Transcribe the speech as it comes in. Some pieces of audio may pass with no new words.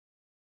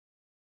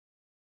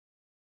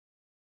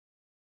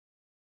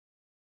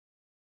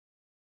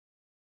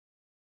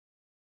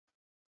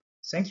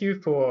Thank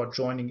you for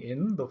joining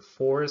in the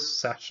fourth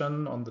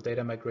session on the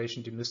Data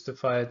Migration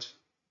Demystified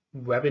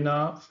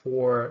webinar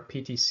for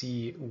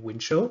PTC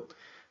Windchill.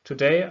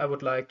 Today, I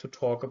would like to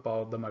talk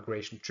about the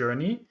migration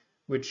journey,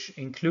 which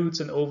includes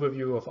an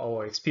overview of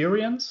our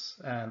experience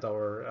and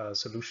our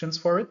solutions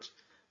for it.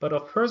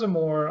 But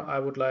furthermore, I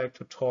would like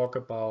to talk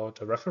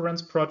about a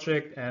reference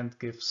project and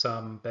give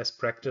some best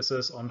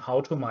practices on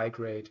how to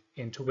migrate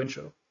into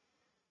Windchill.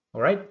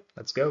 All right,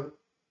 let's go.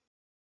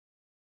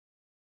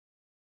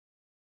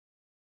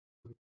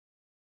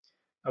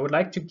 I would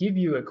like to give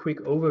you a quick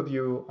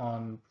overview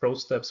on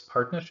PROSTEP's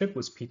partnership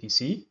with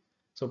PTC.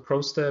 So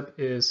PROSTEP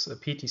is a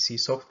PTC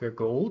Software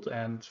Gold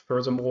and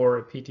furthermore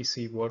a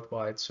PTC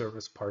Worldwide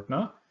Service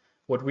Partner.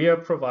 What we are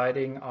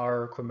providing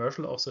are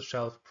commercial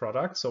off-the-shelf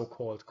products,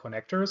 so-called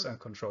connectors and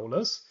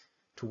controllers,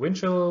 to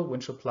Windchill,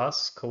 Windchill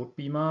Plus,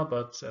 Codebeamer,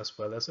 but as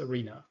well as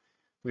Arena.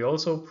 We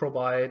also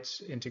provide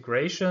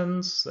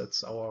integrations,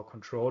 that's our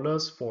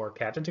controllers for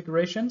CAD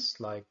integrations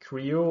like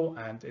Creo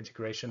and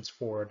integrations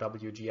for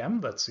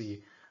WGM, that's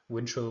the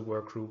Windchill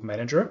Workgroup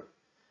Manager.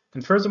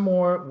 And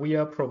furthermore, we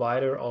are a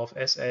provider of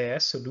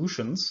SaaS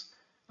solutions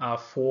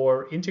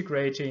for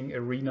integrating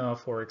Arena,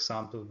 for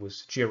example, with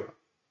Jira.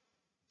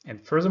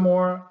 And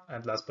furthermore,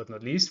 and last but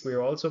not least, we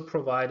are also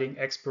providing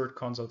expert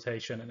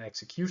consultation and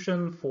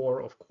execution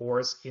for, of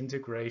course,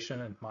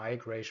 integration and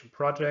migration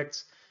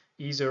projects,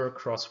 either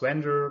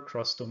cross-vendor,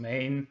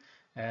 cross-domain,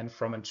 and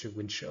from and to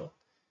Windchill.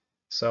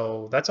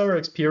 So that's our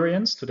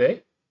experience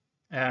today.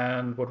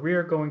 And what we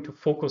are going to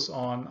focus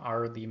on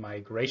are the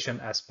migration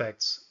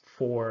aspects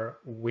for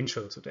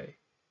Windchill today.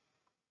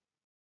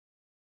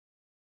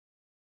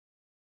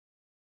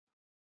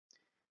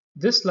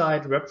 This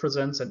slide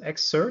represents an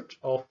excerpt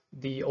of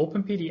the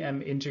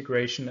OpenPDM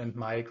integration and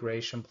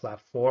migration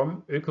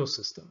platform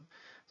ecosystem.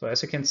 So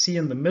as you can see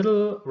in the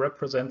middle,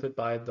 represented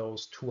by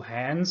those two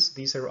hands,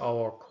 these are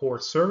our core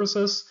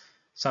services,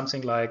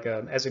 something like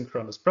an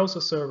asynchronous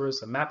process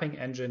service, a mapping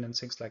engine, and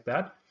things like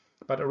that.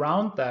 But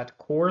around that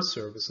core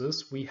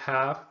services, we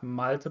have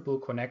multiple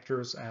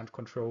connectors and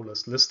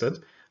controllers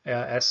listed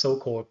as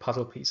so-called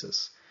puzzle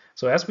pieces.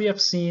 So as we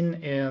have seen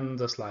in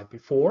the slide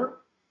before,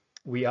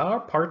 we are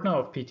a partner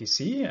of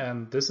PTC,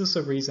 and this is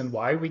the reason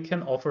why we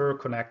can offer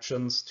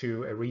connections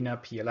to Arena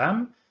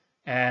PLM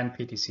and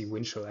PTC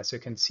Windchill, as you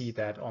can see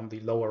that on the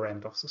lower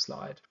end of the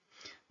slide.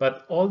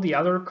 But all the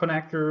other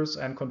connectors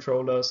and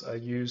controllers are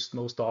used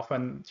most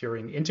often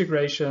during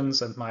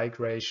integrations and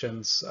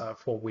migrations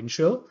for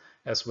Windchill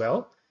as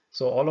well.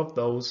 So all of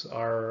those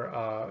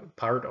are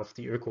part of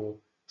the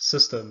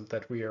ecosystem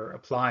that we are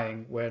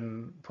applying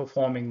when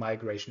performing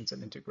migrations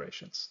and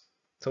integrations.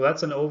 So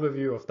that's an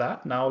overview of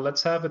that. Now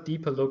let's have a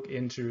deeper look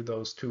into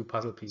those two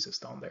puzzle pieces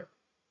down there.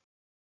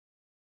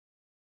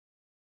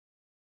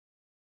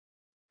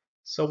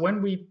 So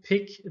when we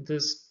pick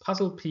this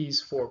puzzle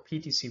piece for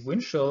PTC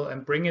Windchill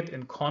and bring it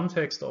in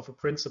context of a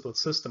principal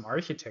system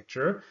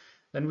architecture,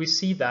 then we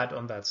see that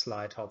on that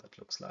slide, how that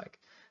looks like.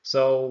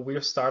 So we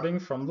are starting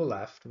from the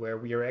left where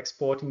we are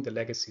exporting the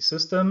legacy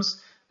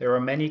systems. There are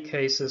many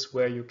cases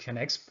where you can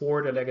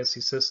export a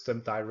legacy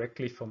system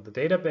directly from the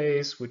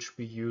database, which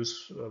we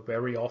use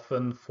very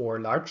often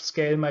for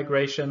large-scale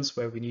migrations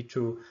where we need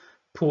to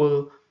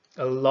pull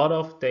a lot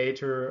of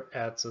data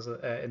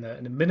in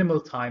a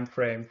minimal time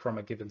frame from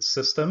a given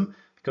system,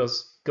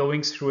 because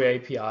going through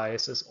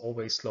APIs is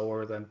always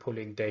slower than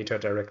pulling data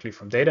directly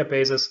from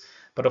databases.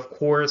 But of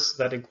course,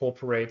 that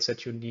incorporates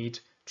that you need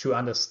to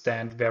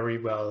understand very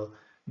well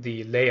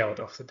the layout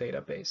of the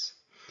database.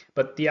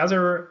 But the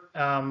other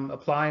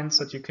appliance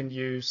that you can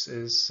use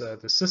is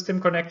the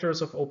system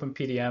connectors of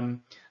OpenPDM.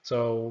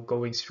 So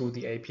going through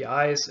the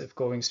APIs, if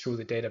going through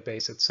the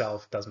database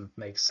itself doesn't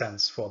make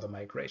sense for the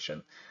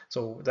migration.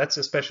 So that's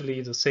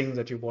especially the thing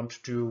that you want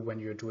to do when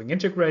you're doing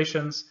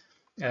integrations.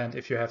 And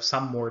if you have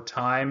some more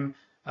time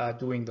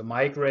doing the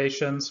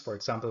migrations, for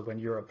example, when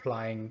you're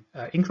applying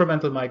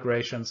incremental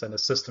migrations, and a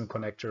system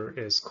connector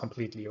is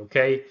completely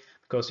okay,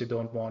 because you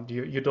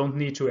don't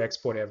need to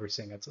export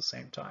everything at the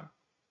same time.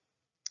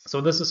 So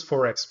this is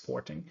for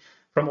exporting.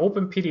 From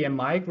OpenPDM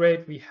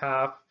Migrate, we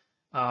have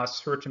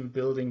certain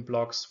building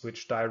blocks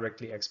which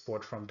directly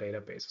export from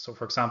databases. So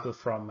for example,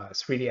 from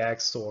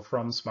 3DX or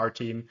from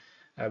SmartTeam,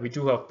 we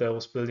do have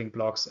those building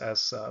blocks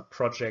as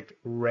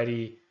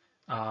project-ready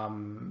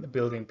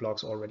building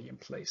blocks already in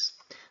place.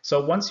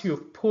 So once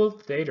you've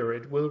pulled data,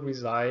 it will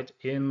reside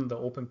in the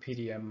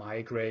OpenPDM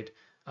Migrate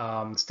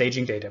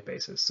staging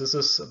databases. This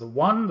is the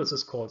one, this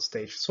is called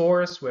stage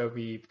source, where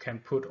we can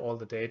put all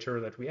the data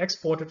that we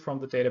exported from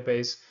the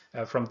database,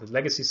 from the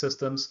legacy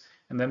systems.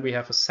 And then we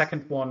have a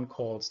second one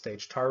called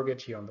stage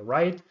target here on the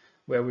right,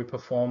 where we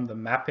perform the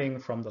mapping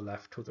from the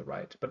left to the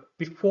right. But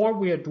before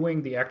we are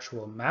doing the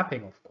actual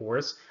mapping, of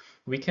course,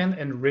 we can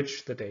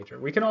enrich the data.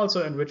 We can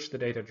also enrich the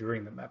data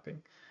during the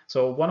mapping.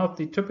 So one of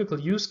the typical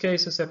use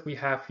cases that we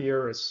have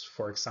here is,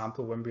 for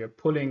example, when we are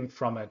pulling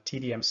from a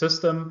TDM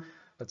system,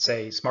 let's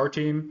say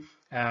SmartTeam,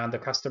 and the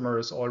customer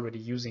is already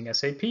using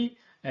SAP.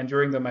 And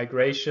during the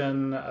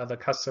migration, the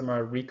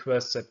customer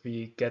requests that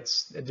we get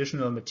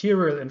additional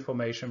material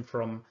information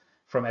from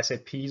from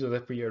SAP so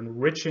that we are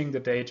enriching the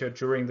data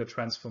during the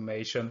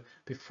transformation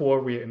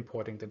before we are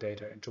importing the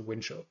data into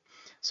Windchill.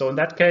 So in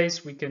that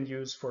case, we can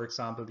use, for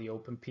example, the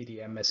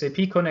OpenPDM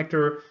SAP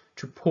connector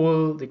to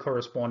pull the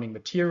corresponding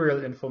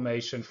material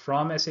information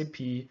from SAP,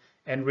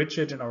 enrich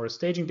it in our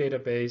staging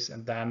database,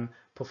 and then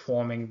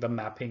performing the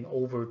mapping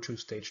over to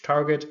stage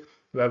target,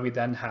 where we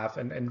then have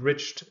an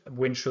enriched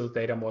Windchill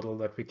data model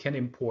that we can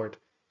import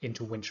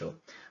into Windchill.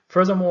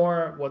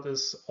 Furthermore, what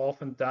is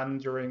often done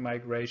during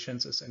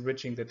migrations is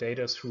enriching the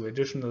data through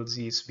additional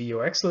CSV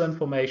or Excel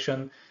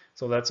information.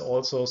 So that's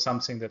also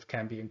something that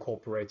can be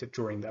incorporated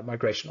during that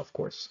migration, of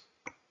course.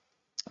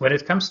 When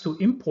it comes to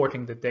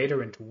importing the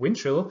data into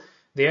Windchill,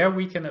 there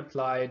we can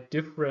apply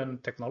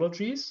different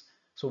technologies.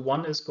 So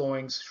one is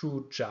going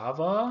through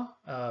Java,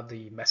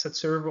 the message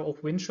server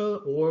of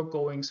Windchill, or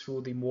going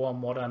through the more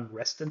modern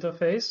REST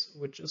interface,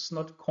 which is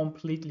not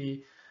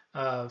completely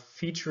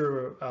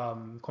feature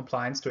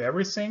compliance to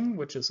everything,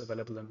 which is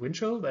available in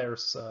Windchill.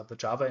 There's the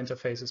Java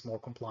interface is more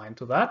compliant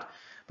to that,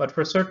 but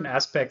for certain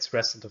aspects,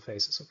 REST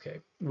interface is okay.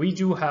 We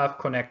do have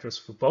connectors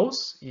for both,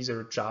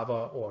 either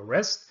Java or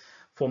REST.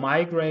 For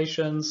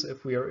migrations,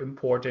 if we are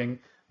importing,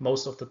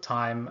 most of the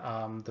time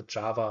the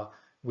Java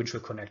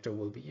Windchill connector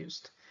will be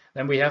used.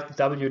 Then we have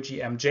the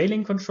WGM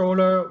JLink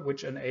controller,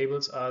 which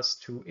enables us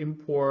to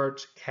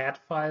import CAD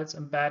files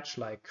in batch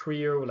like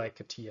Creo, like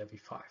CATIA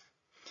v5.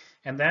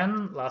 And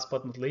then, last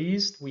but not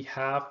least, we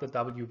have the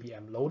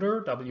WBM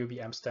loader.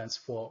 WBM stands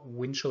for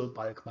Windchill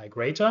Bulk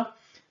Migrator.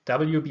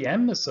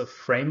 WBM is a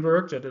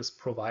framework that is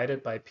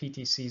provided by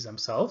PTC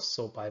themselves,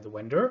 so by the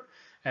vendor.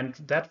 And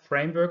that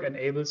framework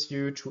enables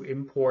you to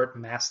import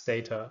mass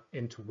data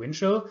into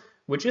Windchill,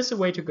 which is the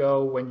way to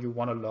go when you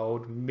want to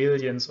load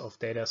millions of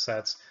data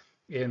sets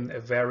in a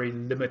very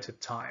limited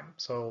time.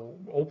 So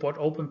what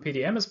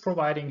OpenPDM is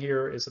providing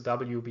here is a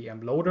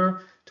WBM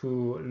loader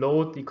to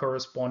load the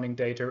corresponding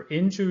data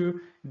into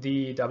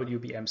the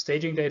WBM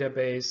staging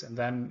database, and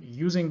then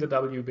using the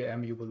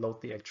WBM, you will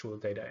load the actual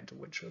data into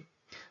Windchill.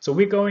 So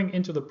we're going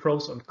into the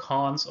pros and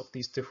cons of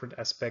these different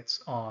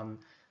aspects on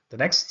the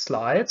next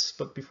slides.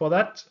 But before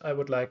that, I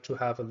would like to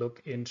have a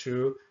look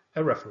into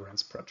a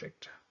reference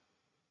project.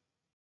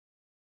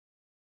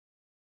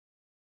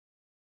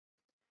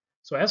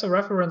 So as a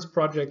reference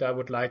project, I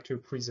would like to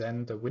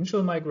present the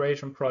Windchill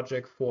migration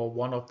project for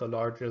one of the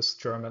largest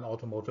German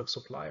automotive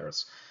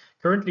suppliers.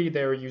 Currently,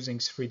 they're using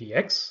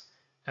 3DX,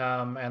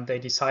 and they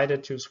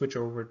decided to switch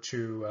over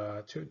to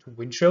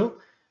Windchill.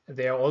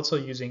 They are also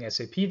using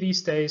SAP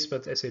these days,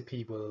 but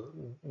SAP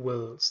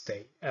will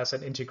stay as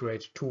an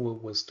integrated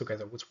tool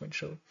together with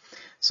Windchill.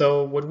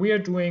 So what we are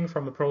doing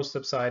from the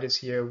PROSTEP side is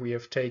here we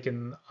have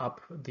taken up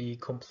the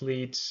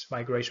complete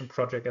migration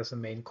project as a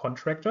main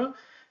contractor.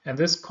 And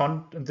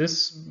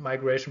this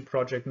migration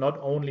project not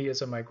only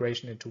is a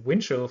migration into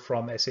Windchill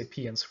from SAP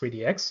and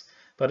 3DX,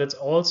 but it's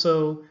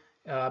also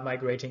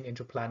migrating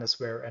into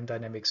Planisware and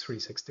Dynamics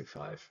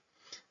 365.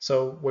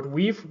 So what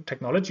we've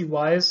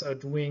technology-wise are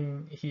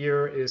doing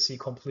here is the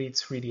complete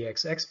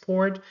 3DX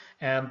export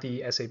and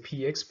the SAP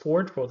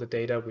export for the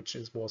data which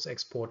was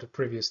exported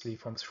previously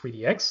from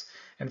 3DX.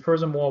 And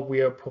furthermore,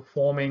 we are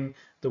performing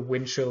the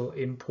Windchill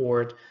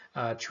import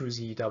to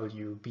the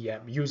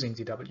WBM, using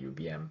the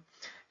WBM.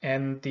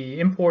 And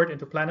the import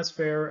into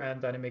Planisware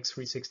and Dynamics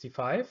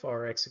 365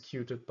 are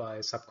executed by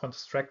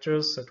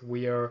subcontractors that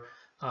we are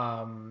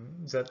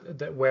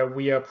where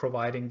we are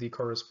providing the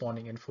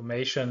corresponding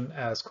information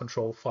as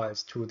control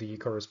files to the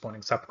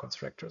corresponding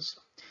subcontractors.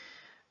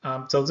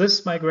 So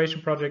this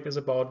migration project is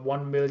about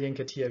 1 million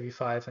CATIA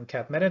v5 and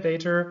CAD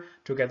metadata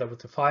together with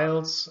the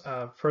files.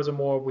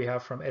 Furthermore, we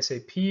have from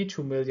SAP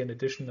 2 million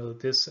additional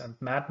DIS and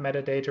MAT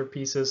metadata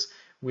pieces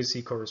with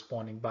the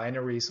corresponding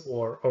binaries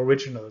or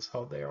originals,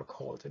 how they are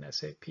called in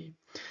SAP.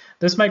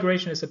 This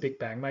migration is a big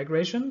bang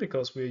migration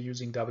because we're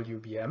using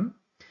WBM.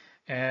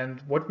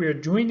 And what we are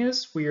doing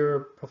is we are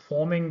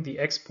performing the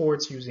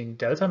exports using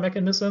delta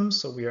mechanisms.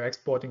 So we are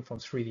exporting from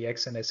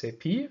 3DX and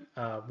SAP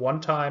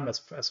one time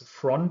as a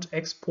front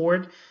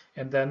export,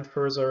 and then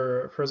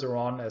further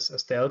on as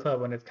delta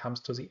when it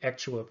comes to the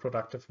actual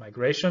productive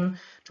migration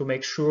to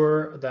make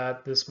sure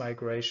that this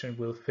migration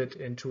will fit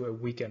into a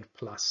weekend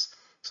plus.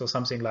 So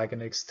something like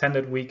an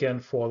extended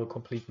weekend for the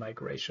complete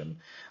migration.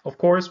 Of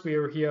course, we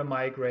are here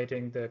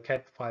migrating the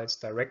CAD files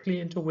directly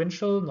into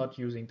Windchill, not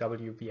using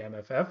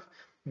WBMFF,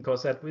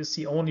 because that is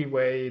the only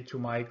way to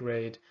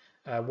migrate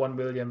 1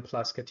 million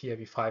plus CATIA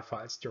v5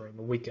 files during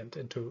the weekend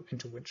into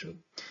Windchill.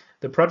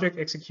 The project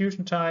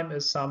execution time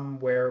is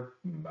somewhere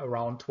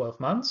around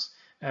 12 months,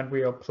 and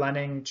we are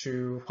planning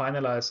to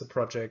finalize the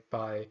project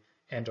by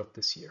end of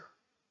this year.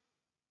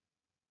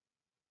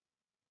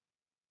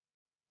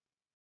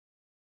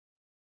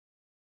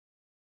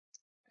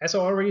 As I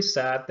already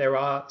said, there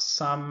are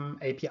some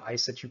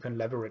APIs that you can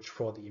leverage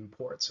for the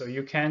import. So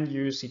you can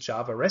use the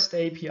Java REST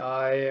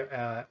API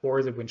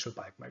or the Windchill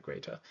Bulk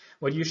Migrator.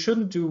 What you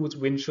shouldn't do with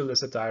Windchill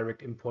is a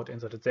direct import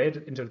into the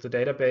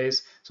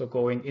database. So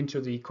going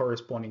into the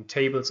corresponding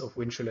tables of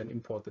Windchill and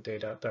import the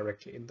data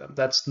directly in them.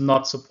 That's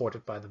not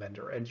supported by the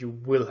vendor, and you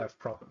will have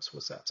problems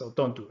with that. So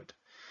don't do it.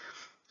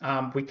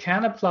 We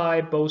can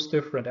apply both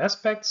different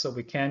aspects, so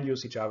we can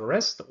use the Java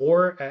REST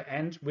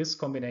and with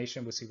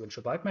combination with the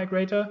Windchill Bulk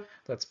Migrator.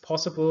 That's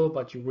possible,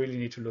 but you really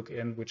need to look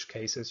in which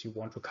cases you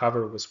want to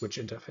cover with which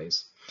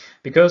interface.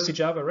 Because the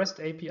Java REST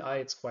API,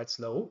 it's quite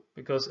slow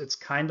because it's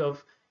kind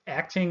of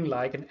acting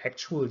like an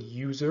actual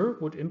user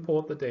would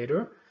import the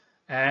data.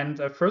 And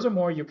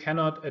furthermore, you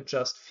cannot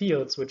adjust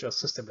fields which are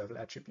system level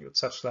attributes,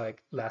 such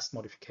like last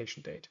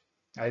modification date.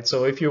 Right?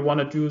 So if you want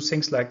to do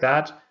things like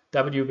that,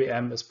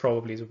 WBM is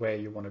probably the way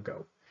you want to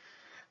go.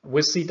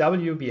 With the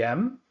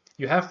WBM,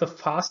 you have the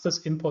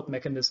fastest import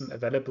mechanism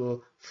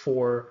available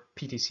for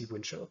PTC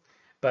Windchill.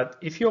 But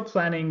if you're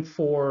planning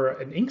for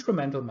an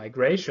incremental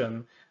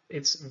migration,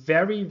 it's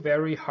very,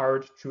 very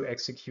hard to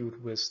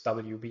execute with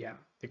WBM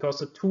because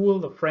the tool,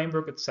 the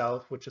framework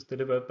itself, which is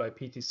delivered by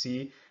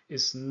PTC,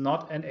 is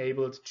not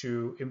enabled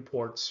to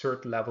import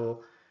cert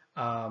level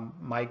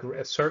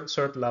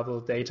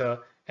data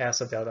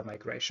as a Delta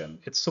migration.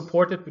 It's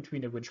supported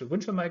between a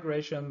Windchill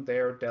migration.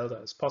 There, Delta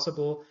is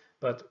possible,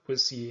 but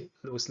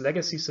with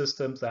legacy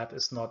systems, that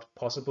is not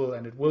possible,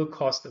 and it will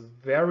cost a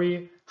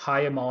very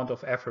high amount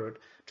of effort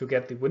to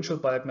get the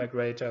Windchill Bulk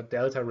Migrator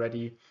Delta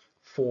ready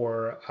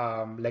for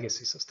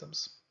legacy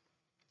systems.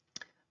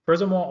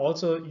 Furthermore,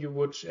 also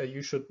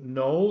you should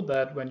know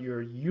that when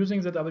you're using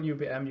the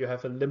WBM, you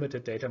have a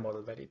limited data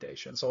model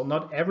validation. So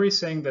not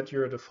everything that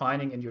you're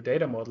defining in your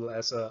data model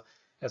as a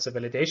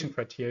validation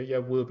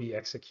criteria will be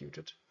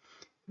executed.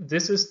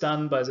 This is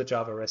done by the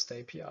Java REST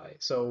API.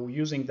 So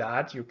using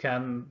that, you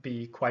can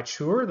be quite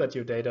sure that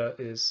your data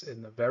is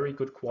in a very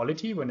good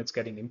quality when it's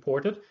getting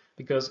imported,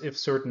 because if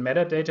certain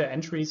metadata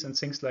entries and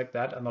things like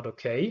that are not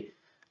okay,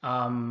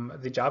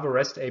 the Java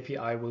REST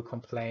API will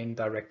complain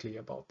directly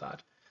about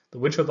that. The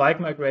Windchill Bulk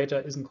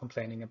Migrator isn't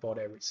complaining about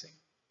everything.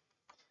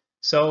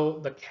 So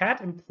the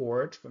CAD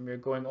import, when we're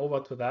going over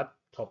to that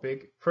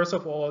topic, first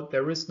of all,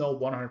 there is no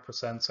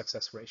 100%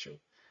 success ratio.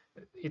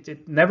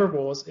 It never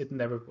was, it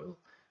never will.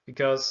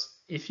 Because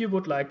if you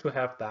would like to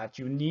have that,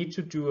 you need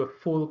to do a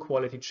full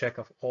quality check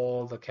of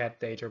all the CAD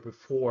data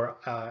before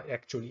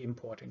actually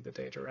importing the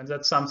data. And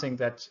that's something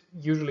that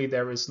usually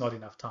there is not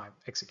enough time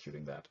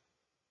executing that.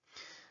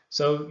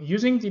 So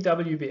using the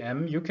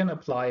WBM, you can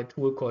apply a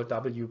tool called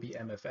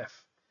WBMFF.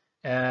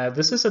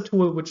 This is a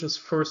tool which is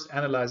first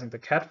analyzing the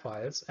CAD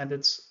files, and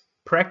it's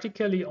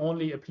practically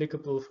only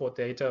applicable for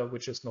data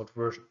which is not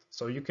versioned.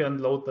 So you can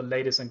load the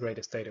latest and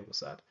greatest data with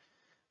that.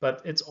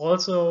 But it's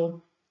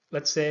also,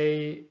 let's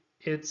say,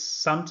 it's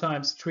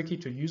sometimes tricky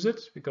to use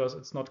it because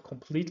it's not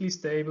completely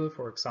stable.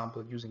 For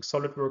example, using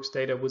SolidWorks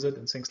data with it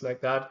and things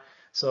like that.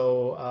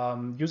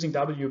 So using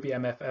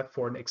WBMFF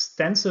for an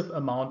extensive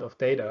amount of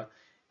data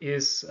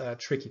is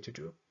tricky to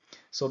do.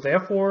 So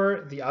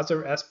therefore, the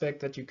other aspect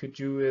that you could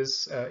do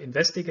is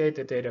investigate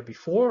the data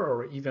before,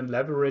 or even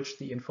leverage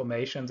the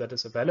information that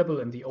is available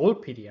in the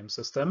old PDM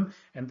system,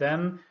 and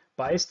then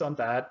based on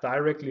that,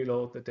 directly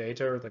load the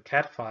data, the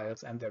CAD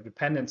files and their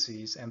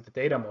dependencies and the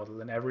data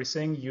model and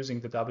everything using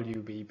the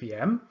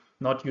WBM,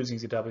 not using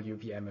the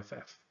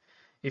WBMFF.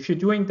 If you're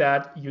doing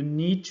that, you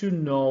need to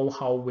know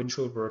how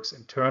Windchill works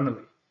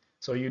internally.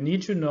 So you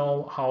need to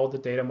know how the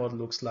data model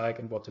looks like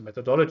and what the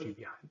methodology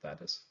behind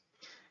that is.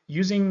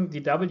 Using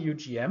the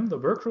WGM, the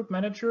workgroup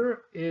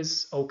manager,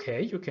 is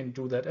okay. You can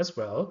do that as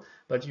well,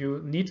 but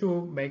you need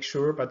to make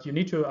sure, but you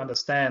need to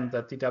understand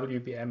that the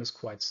WBM is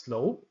quite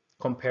slow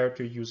compared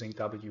to using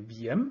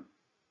WBM.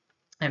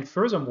 And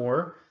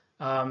furthermore,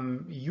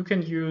 you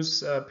can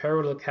use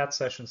parallel CAD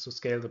sessions to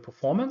scale the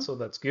performance, so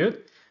that's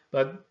good.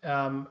 But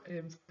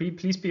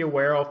please be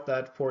aware of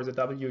that for the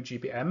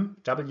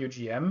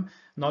WGM,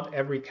 not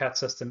every CAD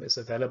system is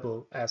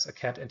available as a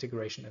CAD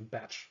integration in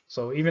batch.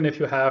 So even if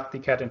you have the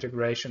CAD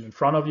integration in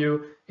front of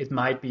you, it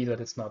might be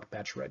that it's not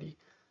batch ready.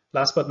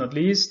 Last but not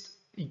least,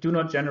 you do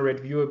not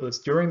generate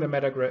viewables during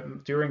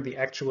the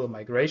actual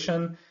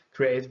migration,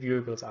 create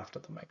viewables after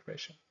the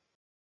migration.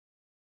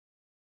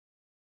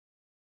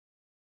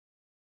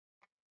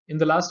 In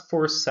the last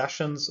 4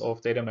 sessions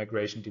of Data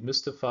Migration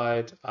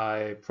Demystified,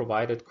 I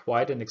provided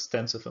quite an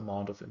extensive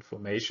amount of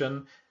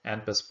information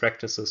and best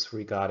practices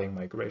regarding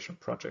migration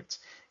projects.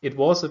 It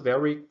was a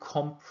very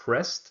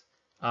compressed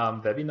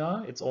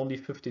webinar. It's only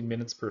 15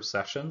 minutes per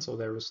session, so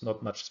there is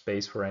not much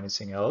space for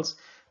anything else.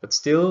 But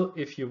still,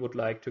 if you would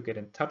like to get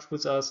in touch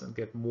with us and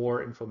get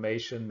more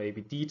information,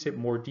 maybe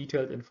more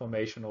detailed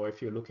information, or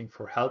if you're looking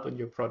for help in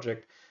your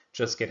project,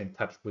 just get in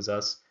touch with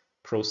us.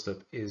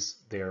 PROSTEP is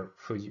there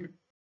for you.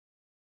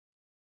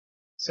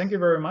 Thank you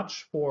very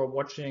much for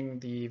watching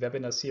the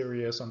webinar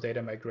series on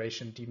Data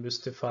Migration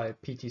Demystified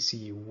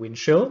PTC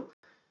Windchill.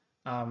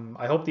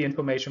 I hope the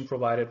information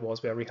provided was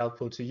very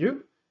helpful to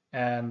you.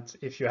 And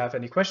if you have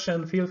any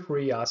question, feel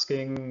free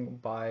asking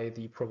by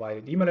the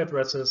provided email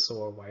addresses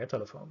or via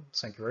telephone.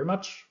 Thank you very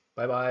much.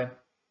 Bye-bye.